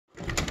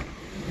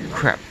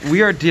crap.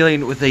 We are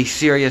dealing with a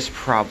serious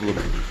problem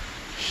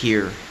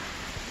here.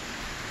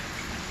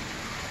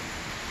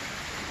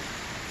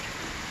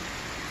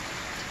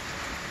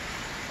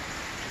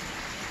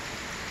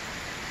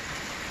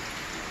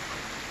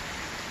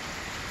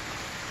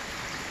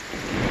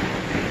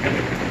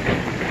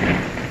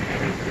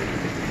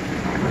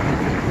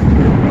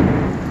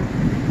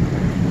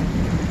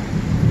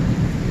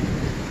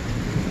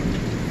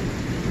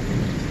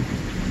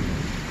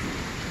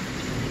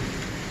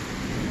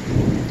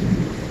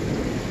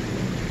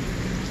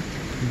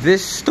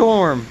 This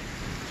storm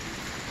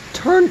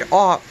turned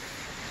off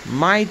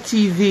my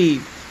TV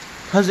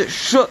because it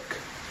shook.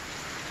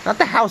 Not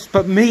the house,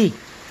 but me.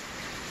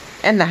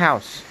 And the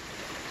house.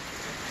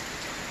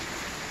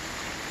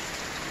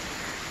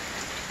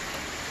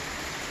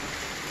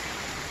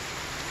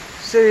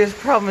 Serious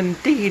problem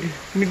indeed.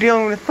 You're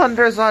dealing with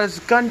thunder as loud as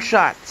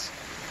gunshots.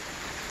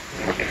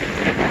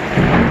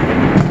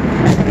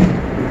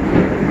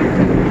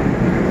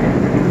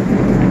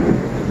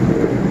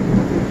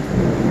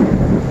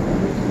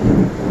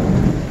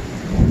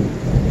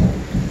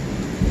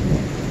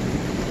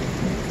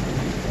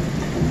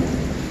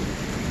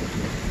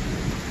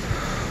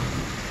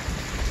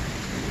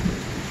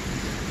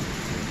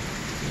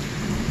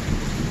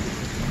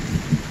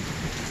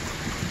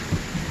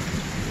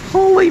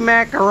 Holy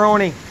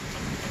macaroni.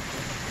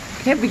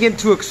 Can't begin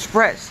to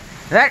express.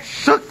 That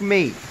shook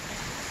me.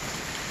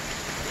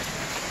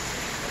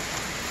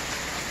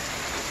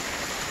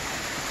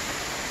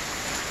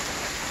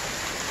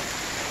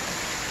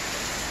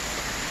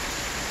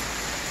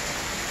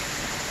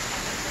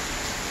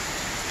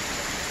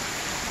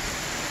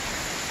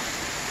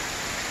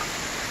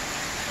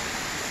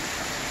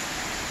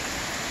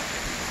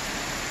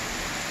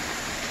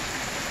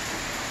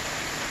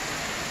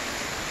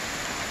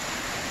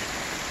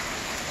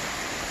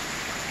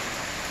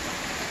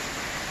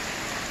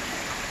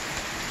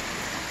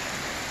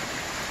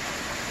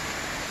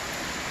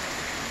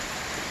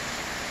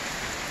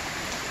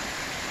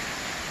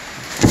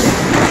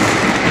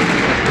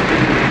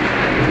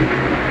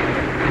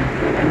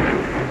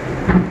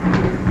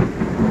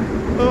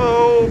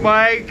 Oh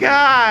my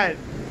God!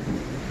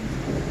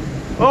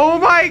 Oh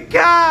my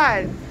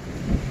God!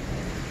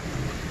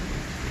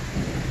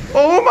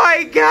 Oh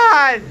my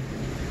God!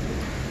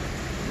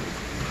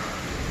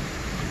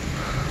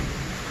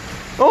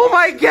 Oh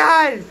my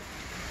God!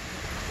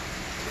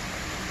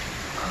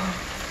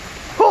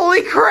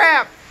 Holy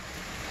crap!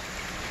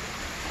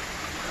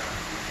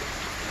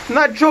 I'm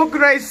not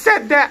joking when I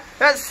said that.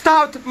 That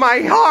stopped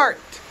my heart.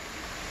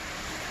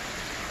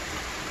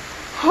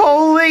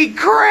 Holy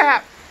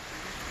crap!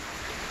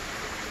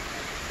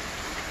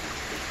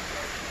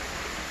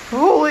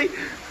 Holy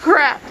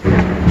crap!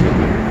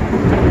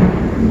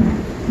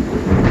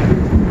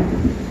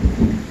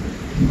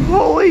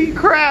 Holy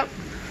crap!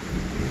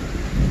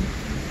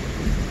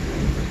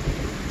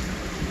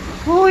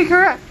 Holy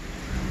crap!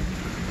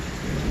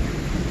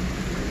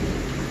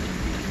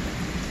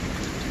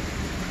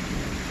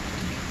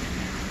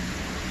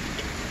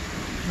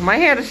 My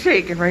hand is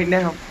shaking right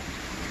now.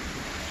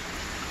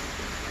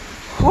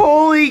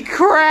 Holy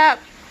crap!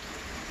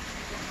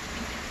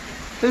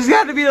 This has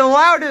got to be the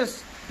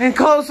loudest and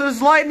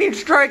closest lightning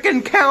strike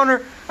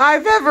encounter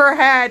I've ever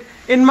had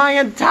in my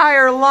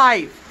entire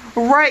life.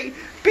 Right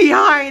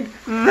behind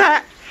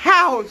that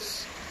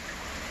house.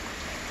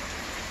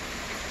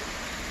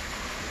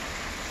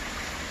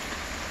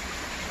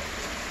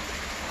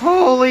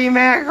 Holy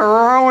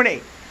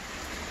macaroni.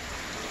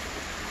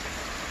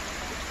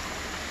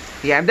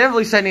 Yeah, I'm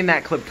definitely sending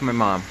that clip to my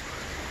mom.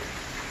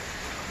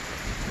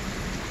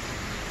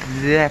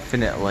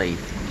 Definitely.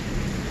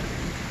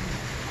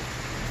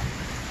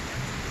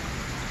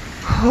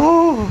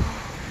 Oh.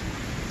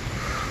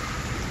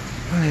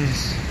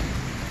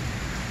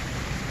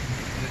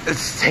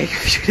 Let's take a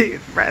few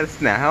deep breaths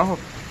now.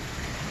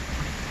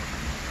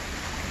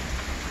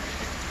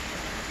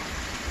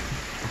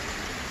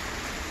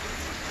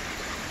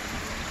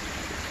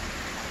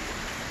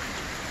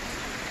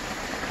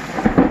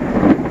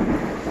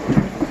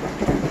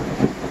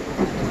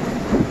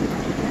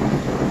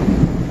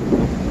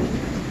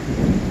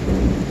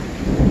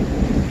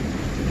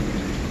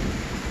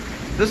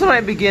 This is when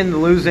I begin to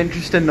lose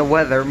interest in the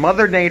weather.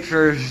 Mother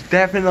Nature is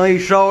definitely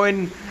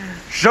showing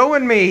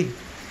me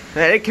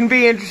that it can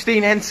be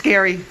interesting and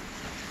scary.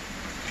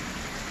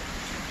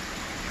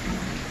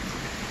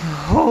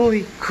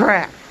 Holy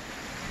crap.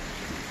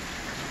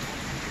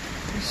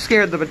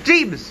 Scared the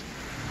bejeebs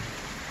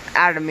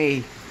out of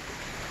me.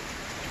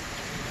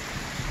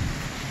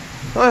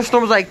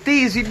 Thunderstorms like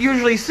these you'd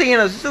usually see in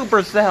a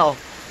supercell,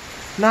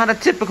 not a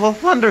typical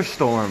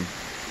thunderstorm.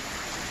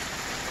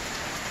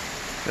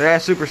 Yeah,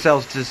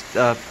 supercell's just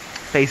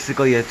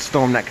basically a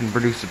storm that can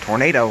produce a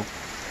tornado.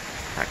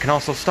 That can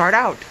also start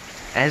out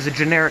as a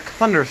generic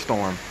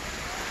thunderstorm.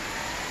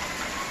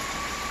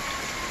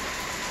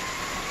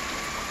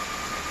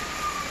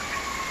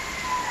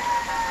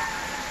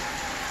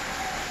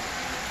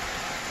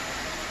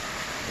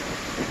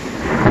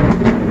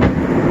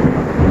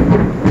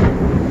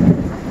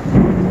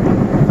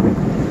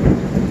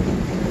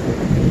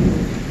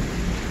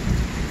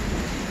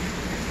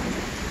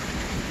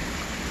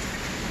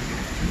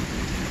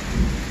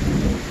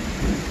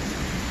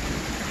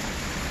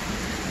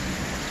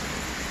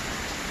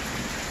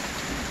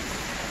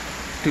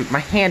 Dude, my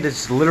hand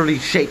is literally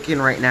shaking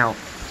right now.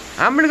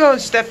 I'm gonna go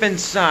and step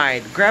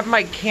inside, grab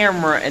my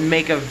camera, and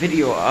make a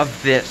video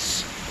of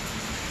this.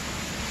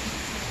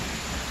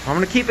 I'm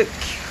gonna keep it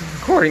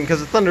recording because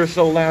the thunder is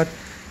so loud.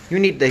 You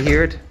need to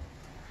hear it.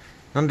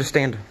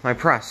 Understand my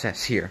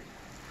process here.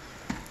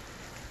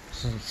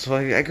 So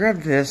I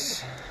grabbed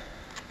this.